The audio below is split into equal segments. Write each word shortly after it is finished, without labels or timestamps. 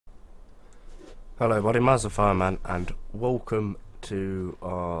Hello everybody, Mazda Fireman, and welcome to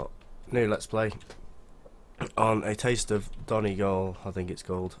our new Let's Play on A Taste of Donegal, I think it's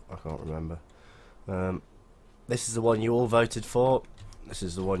called, I can't remember. This is the one you all voted for, this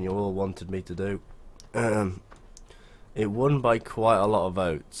is the one you all wanted me to do. It won by quite a lot of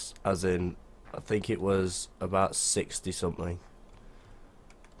votes, as in, I think it was about 60 something.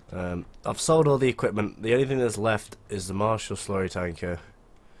 I've sold all the equipment, the only thing that's left is the Marshall slurry tanker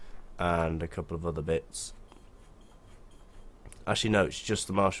and a couple of other bits. Actually no, it's just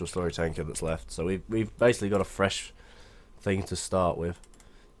the Marshall slurry tanker that's left, so we've basically got a fresh thing to start with.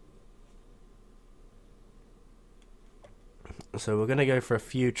 So we're going to go for a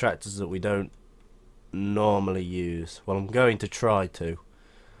few tractors that we don't normally use. Well, I'm going to try to.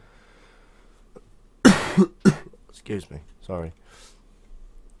 Excuse me, sorry.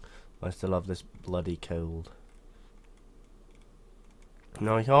 I still have this bloody cold.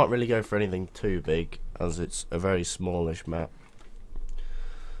 Now I can't really go for anything too big, as it's a very smallish map.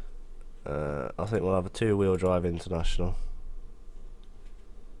 I think we'll have a two-wheel drive international.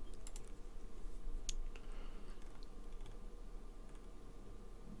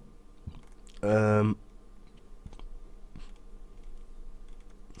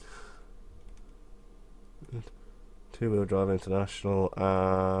 Two-wheel drive international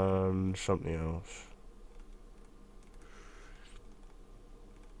and something else.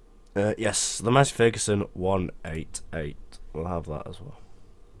 Yes, the Massey Ferguson 188. We'll have that as well.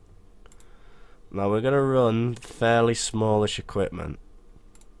 Now we're going to run fairly smallish equipment.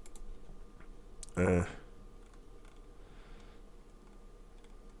 I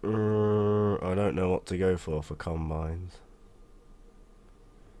don't know what to go for combines.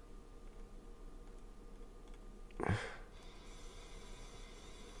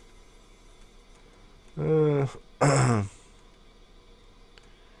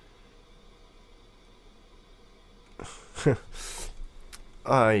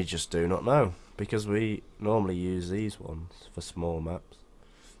 I just do not know, because we normally use these ones for small maps,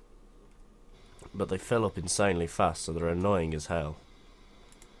 but they fill up insanely fast, so they're annoying as hell.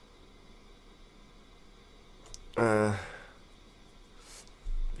 We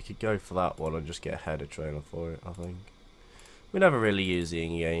could go for that one and just get a header trailer for it, I think. We never really use the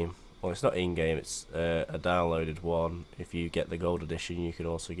in-game. Well, it's not in-game, it's a downloaded one. If you get the gold edition, you can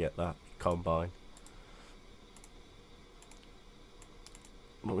also get that combine.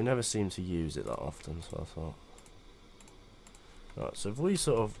 But we never seem to use it that often, so I thought. Right, so if we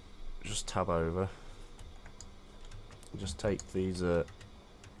sort of just tab over, just take these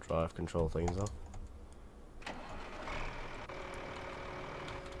drive control things off.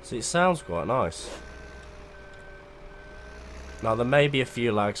 See, it sounds quite nice. Now there may be a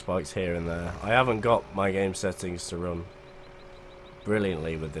few lag spikes here and there. I haven't got my game settings to run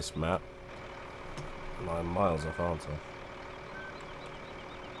brilliantly with this map. I'm miles off, aren't I?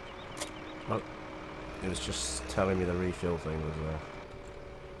 Oh, it was just telling me the refuel thing was there.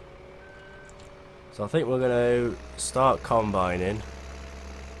 So I think we're going to start combining.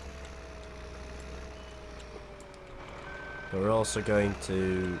 But we're also going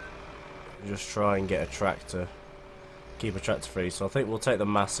to just try and get a tractor. Keep a tractor free. So I think we'll take the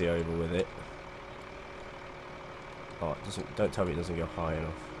Massey over with it. Oh, it doesn't, don't tell me it doesn't go high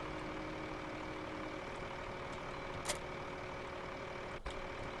enough.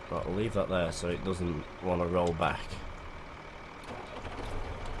 Right, I'll leave that there so it doesn't want to roll back.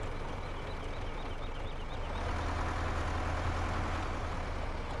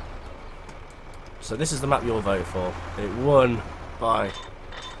 So this is the map you'll vote for. It won by...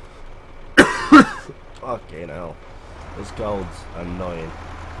 Fucking hell. This gold's annoying.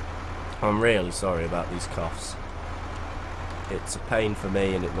 I'm really sorry about these coughs. It's a pain for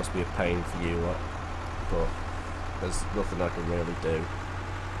me and it must be a pain for you lot. But there's nothing I can really do.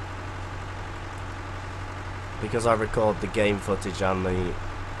 Because I record the game footage and the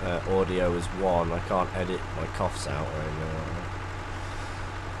audio as one, I can't edit my coughs out or anything like that.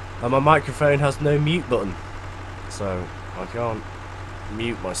 And my microphone has no mute button, so I can't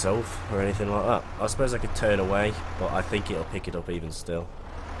mute myself or anything like that. I suppose I could turn away, but I think it'll pick it up even still.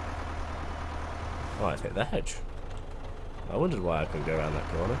 Oh, I've hit the hedge. I wondered why I couldn't go around that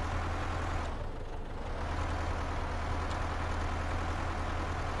corner.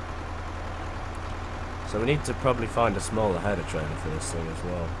 So we need to probably find a smaller header trailer for this thing as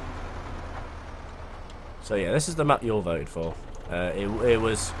well. So yeah, this is the map you all voted for. It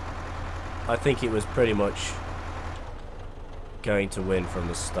was, I think it was pretty much going to win from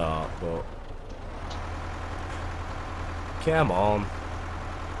the start, but come on.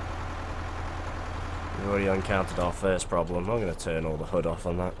 We've already encountered our first problem. I'm going to turn all the hood off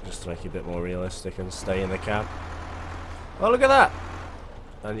on that just to make it a bit more realistic and stay in the cab. Oh, look at that!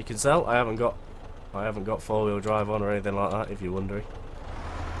 And you can tell I haven't got four-wheel drive on or anything like that, if you're wondering.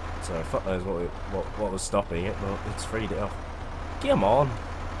 So fuck knows what was stopping it, but it's freed it off. Come on!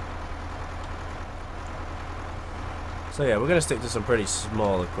 So yeah, we're going to stick to some pretty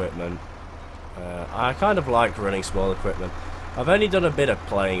small equipment. I kind of like running small equipment. I've only done a bit of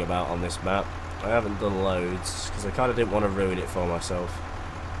playing about on this map. I haven't done loads, because I kind of didn't want to ruin it for myself.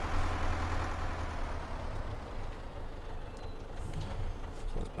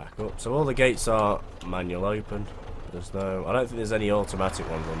 So let's back up. So all the gates are manual open. There's no... I don't think there's any automatic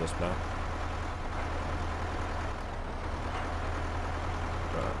ones on this map.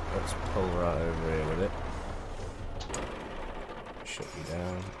 Right, let's pull right over here with it. Shut you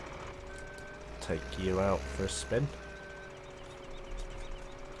down. Take you out for a spin.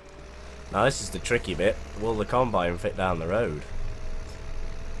 Now this is the tricky bit. Will the combine fit down the road?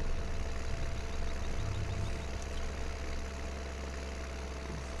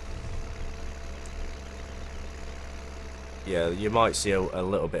 Yeah, you might see a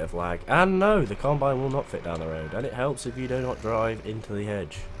little bit of lag. And no, the combine will not fit down the road. And it helps if you do not drive into the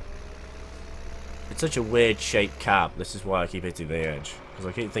edge. It's such a weird shaped cab. This is why I keep hitting the edge. Because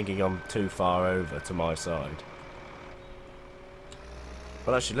I keep thinking I'm too far over to my side.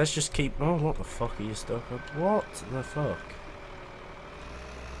 But actually, let's just keep... Oh, what the fuck are you stuck on? What the fuck?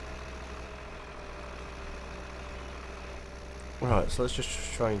 Right, so let's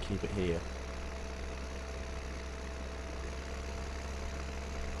just try and keep it here.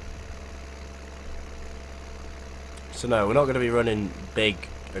 So no, we're not going to be running big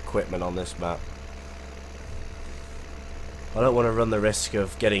equipment on this map. I don't want to run the risk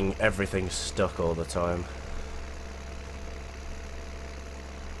of getting everything stuck all the time.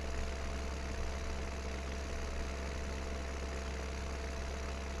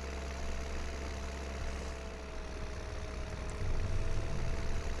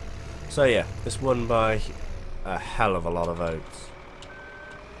 So yeah, this won by a hell of a lot of votes.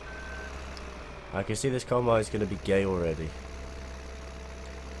 I can see this combine is going to be gay already.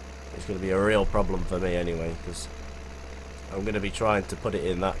 It's going to be a real problem for me anyway, because I'm going to be trying to put it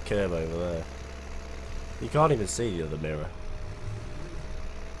in that curve over there. You can't even see the other mirror.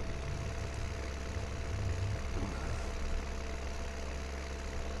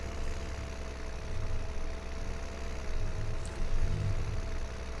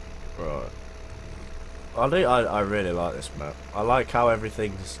 Right. I really like this map. I like how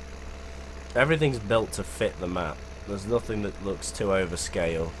everything's built to fit the map. There's nothing that looks too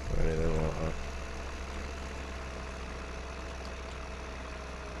overscale or anything like that.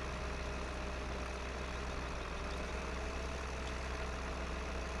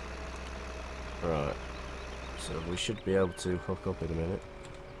 Right. So we should be able to hook up in a minute.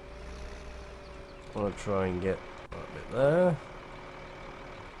 I want to try and get that bit there.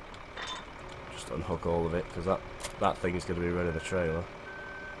 Just unhook all of it, because that thing is going to be running the trailer.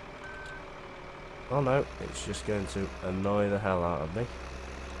 Oh no, it's just going to annoy the hell out of me.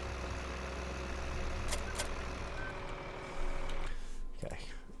 Okay,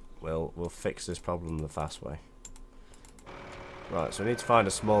 well, we'll fix this problem the fast way. Right, so we need to find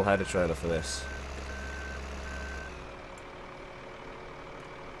a small header trailer for this.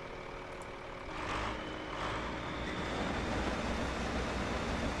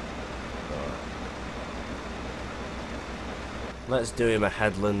 Let's do him a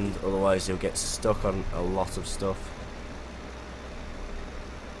headland, otherwise he'll get stuck on a lot of stuff.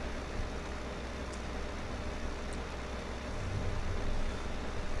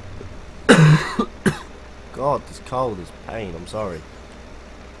 God, this cold is pain, I'm sorry.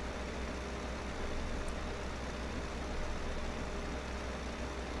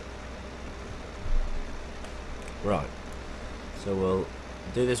 Right, so we'll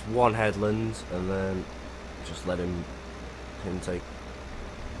do this one headland and then just let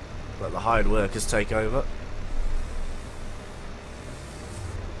the hired workers take over.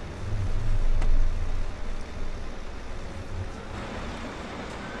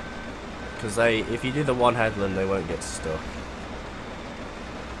 Because if you do the one headland, they won't get stuck.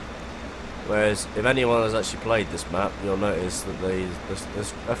 Whereas if anyone has actually played this map, you'll notice that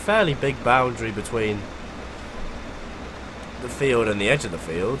there's a fairly big boundary between the field and the edge of the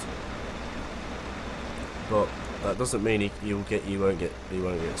field, but that doesn't mean you won't get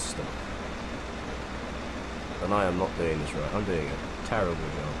stuck. And I am not doing this right. I'm doing a terrible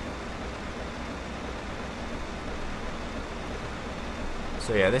job.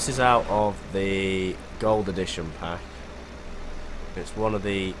 So yeah, this is out of the Gold Edition pack. It's one of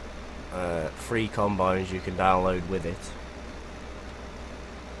the free combines you can download with it.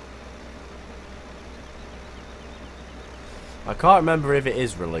 I can't remember if it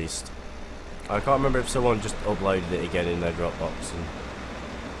is released. I can't remember if someone just uploaded it again in their Dropbox and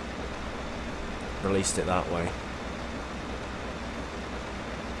released it that way.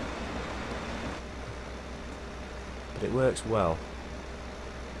 But it works well.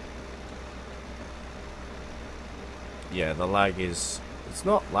 Yeah, the lag is... It's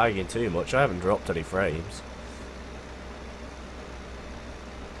not lagging too much. I haven't dropped any frames.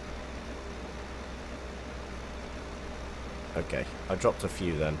 Okay, I dropped a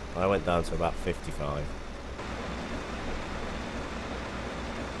few then. I went down to about 55.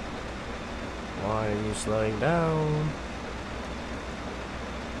 Why are you slowing down?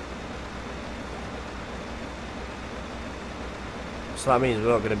 So that means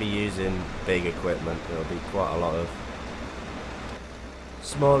we're not going to be using big equipment. There'll be quite a lot of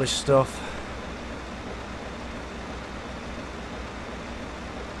smallish stuff.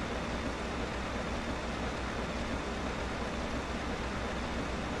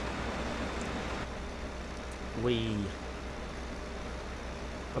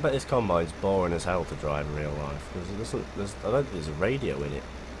 I bet this combine's boring as hell to drive in real life because I don't think there's a radio in it.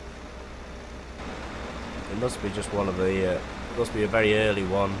 It must be just one of the. It must be a very early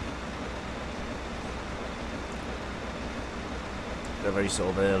one. A very sort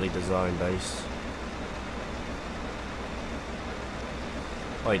of early design base.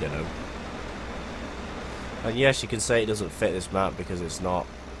 I don't know. And yes, you can say it doesn't fit this map because it's not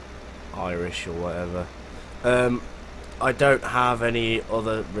Irish or whatever. I don't have any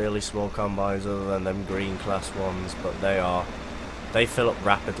other really small combines other than them green class ones, but they fill up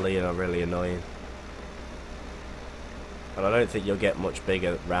rapidly and are really annoying. And I don't think you'll get much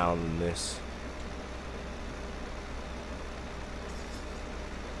bigger round than this.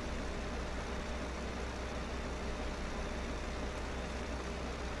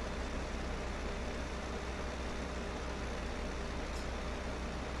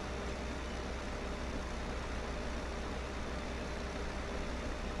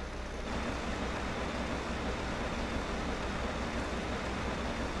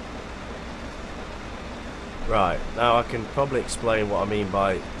 Right, now I can probably explain what I mean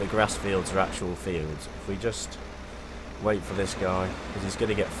by the grass fields are actual fields. If we just wait for this guy, because he's going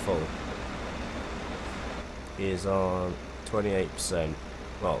to get full. He is on 28%.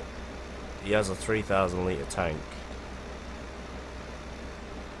 Well, he has a 3,000 litre tank.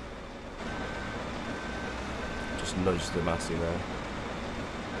 Just nudged the Massey there.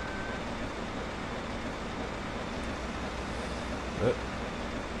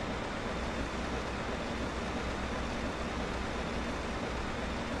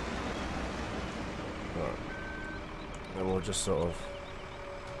 And we'll just sort of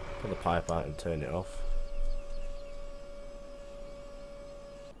pull the pipe out and turn it off.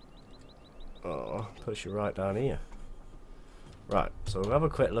 Oh, push you right down here. Right, so we'll have a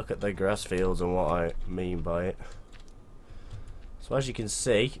quick look at the grass fields and what I mean by it. So as you can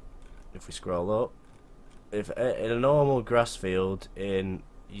see, if we scroll up, if in a normal grass field in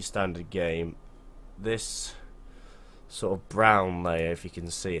your standard game, this sort of brown layer, if you can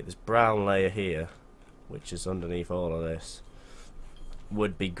see it, this brown layer here, which is underneath all of this,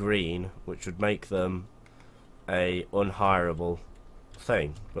 would be green, which would make them a unhireable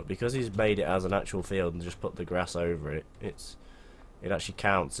thing. But because he's made it as an actual field and just put the grass over it, it actually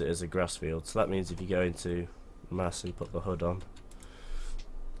counts it as a grass field. So that means if you go into Massey, put the hood on,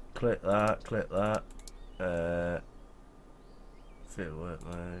 click that, field work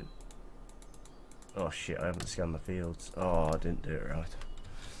mode. Oh shit, I haven't scanned the fields. Oh, I didn't do it right.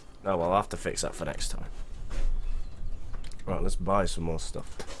 Oh well, I'll have to fix that for next time. Right, let's buy some more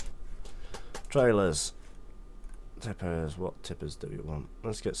stuff. Trailers. Tippers. What tippers do we want?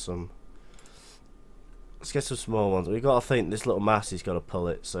 Let's get some small ones. We've got to think this little Massey's got to pull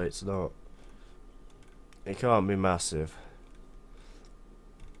it, so it's not... It can't be massive.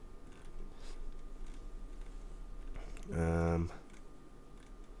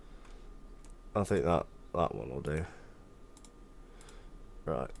 I think that one will do.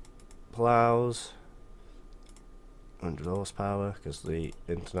 Right. Plows. 100 horsepower, because the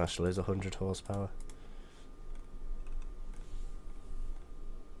International is 100 horsepower.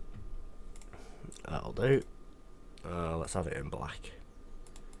 That'll do. Let's have it in black.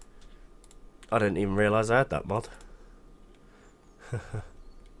 I didn't even realise I had that mod.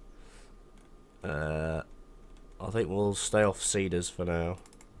 I think we'll stay off cedars for now.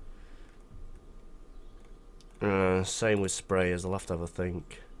 Same with sprayers, I'll have to have a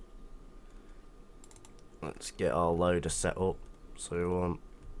think. Let's get our loader set up. So we want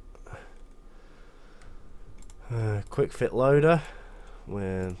Quick fit loader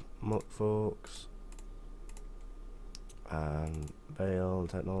with muck forks and bale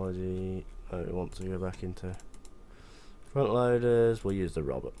technology. We want to go back into front loaders. We'll use the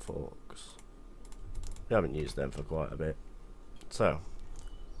Robert forks. We haven't used them for quite a bit. So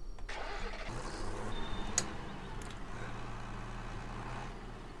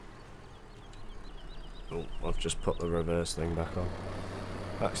oh, I've just put the reverse thing back on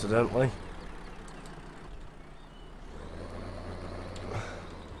accidentally.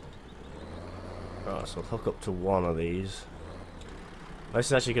 Right, so I'll hook up to one of these. This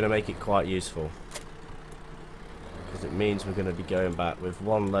is actually going to make it quite useful, because it means we're going to be going back with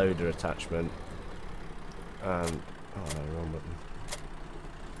one loader attachment and oh no, wrong button.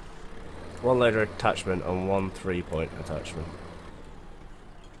 One loader attachment and one 3-point attachment.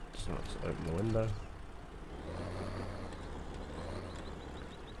 So let's open the window.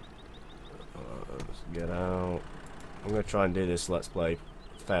 Let's get out. I'm going to try and do this Let's Play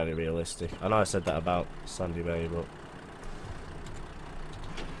fairly realistic. I know I said that about Sandy Bay, but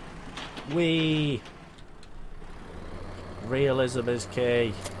realism is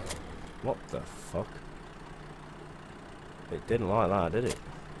key. What the fuck? It didn't like that, did it?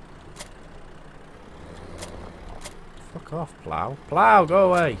 Fuck off, plough. Plough,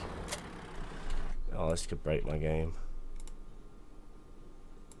 go away! Oh, this could break my game.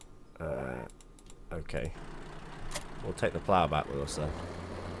 Okay. We'll take the plough back with us then.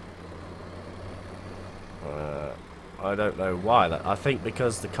 I don't know why that. I think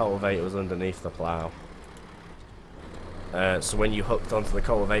because the cultivator was underneath the plough. So when you hooked onto the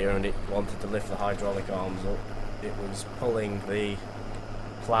cultivator and it wanted to lift the hydraulic arms up, it was pulling the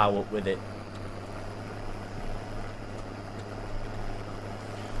plough up with it.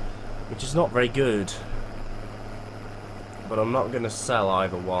 Which is not very good. But I'm not going to sell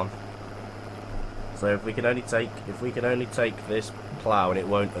either one. So if we can only take this plough and it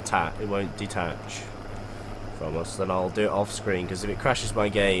won't detach from us, then I'll do it off screen, because if it crashes my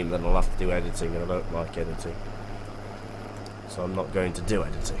game then I'll have to do editing, and I don't like editing. So I'm not going to do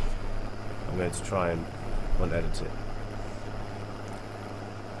editing. I'm going to try and unedit it.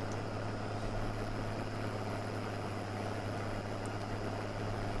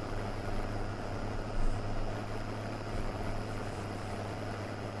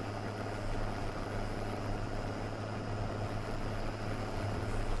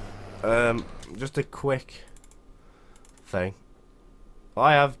 Just a quick thing.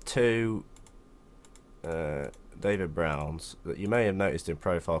 I have two David Browns that you may have noticed in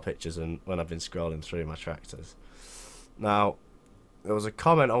profile pictures and when I've been scrolling through my tractors. Now, there was a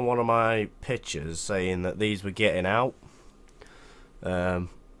comment on one of my pictures saying that these were getting out. But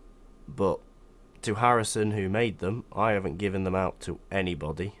to Harrison, who made them, I haven't given them out to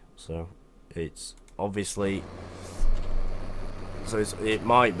anybody. So it's obviously... it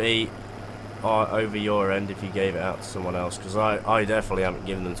might be over your end if you gave it out to someone else, because I definitely haven't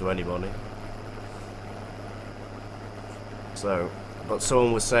given them to anybody. So, but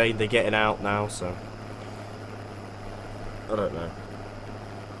someone was saying they're getting out now, so I don't know.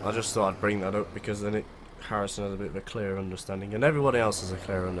 I just thought I'd bring that up because then Harrison has a bit of a clearer understanding, and everybody else has a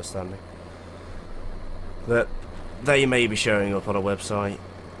clearer understanding that they may be showing up on a website.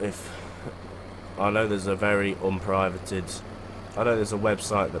 If I know there's a very unprivated. I know there's a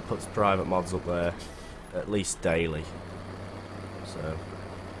website that puts private mods up there at least daily. So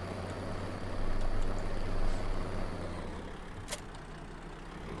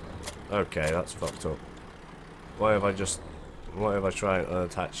okay, that's fucked up. Why have I tried to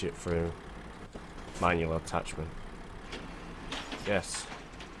attach it through manual attachment? Yes.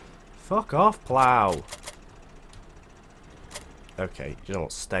 Fuck off, plough. Okay, you know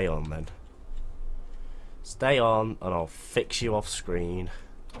what? Stay on then. Stay on, and I'll fix you off screen.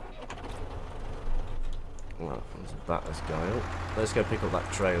 Well, let's back this guy up. Let's go pick up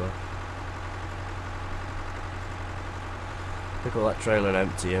that trailer. Pick up that trailer and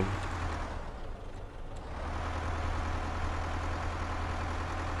empty him.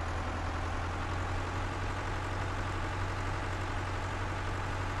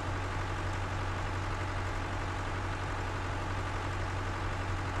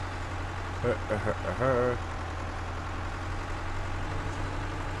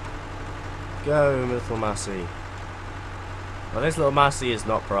 Go, little Massey. Well, this little Massey is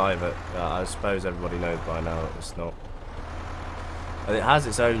not private. I suppose everybody knows by now that it's not. And it has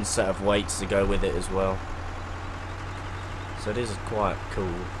its own set of weights to go with it as well. So it is quite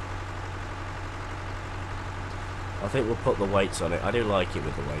cool. I think we'll put the weights on it. I do like it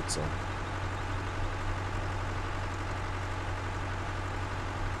with the weights on.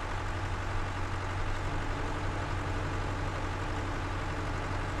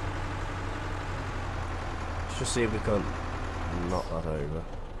 just see if we can knock that over.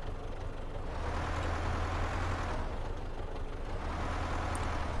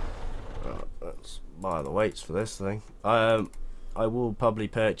 Right, let's buy the weights for this thing. I will probably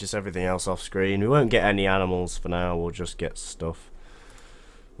purchase everything else off screen. We won't get any animals for now. We'll just get stuff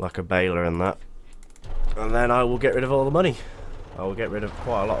like a baler and that. And then I will get rid of all the money. I will get rid of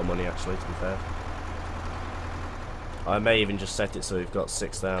quite a lot of money actually, to be fair. I may even just set it so we've got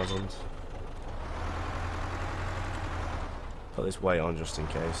 6,000. Put this weight on just in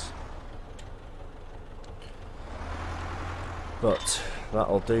case. But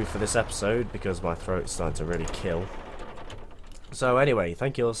that'll do for this episode because my throat's starting to really kill. So anyway,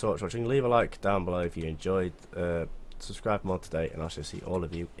 thank you all so much for watching. Leave a like down below if you enjoyed. Subscribe for more today, and I shall see all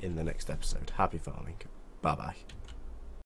of you in the next episode. Happy farming. Bye bye.